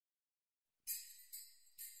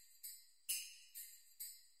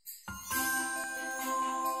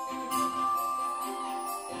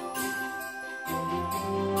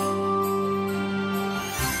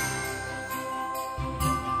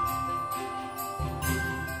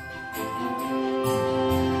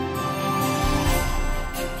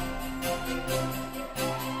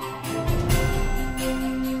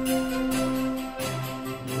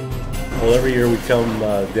Well, every year we come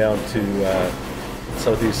down to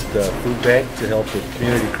Southeast Food Bank to help with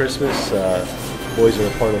Community Christmas. Boys are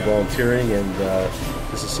a part of volunteering, and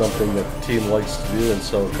this is something that the team likes to do, and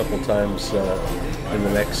so a couple times in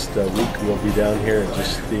the next week we'll be down here and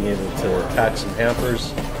just being able to pack some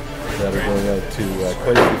hampers that are going out to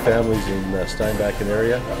quite a few families in Steinbach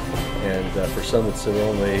area, and for some it's their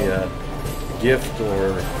only gift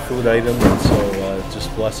or food item, and so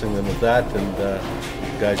just blessing them with that, and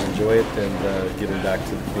guys enjoy it and giving back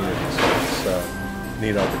to the community, so it's a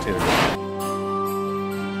neat opportunity.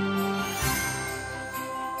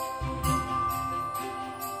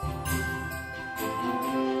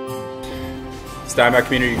 Steinbach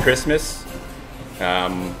Community Christmas.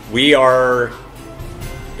 We are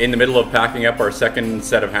in the middle of packing up our second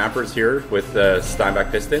set of hampers here with the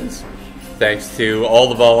Steinbach Pistons. Thanks to all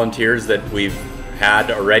the volunteers that we've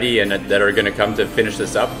had already and that are going to come to finish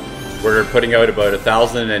this up. We're putting out about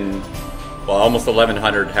 1,000 and almost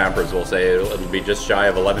 1,100 hampers, we'll say. It'll be just shy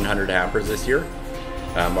of 1,100 hampers this year.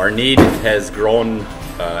 Our need has grown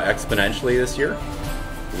exponentially this year.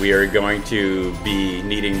 We are going to be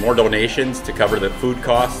needing more donations to cover the food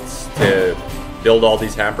costs to build all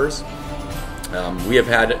these hampers. We have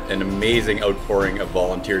had an amazing outpouring of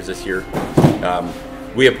volunteers this year.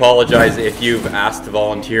 We apologize if you've asked to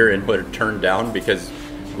volunteer and were turned down, because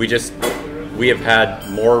we have had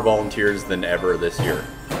more volunteers than ever this year.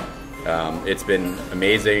 It's been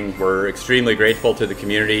amazing. We're extremely grateful to the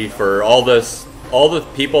community for all the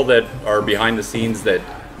people that are behind the scenes that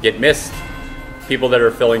get missed. People that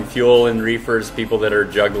are filling fuel in reefers, people that are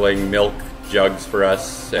juggling milk jugs for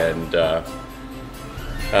us, and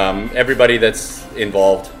everybody that's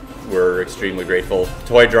involved. We're extremely grateful.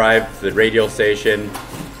 Toy Drive, the radio station,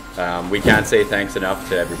 we can't say thanks enough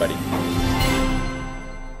to everybody.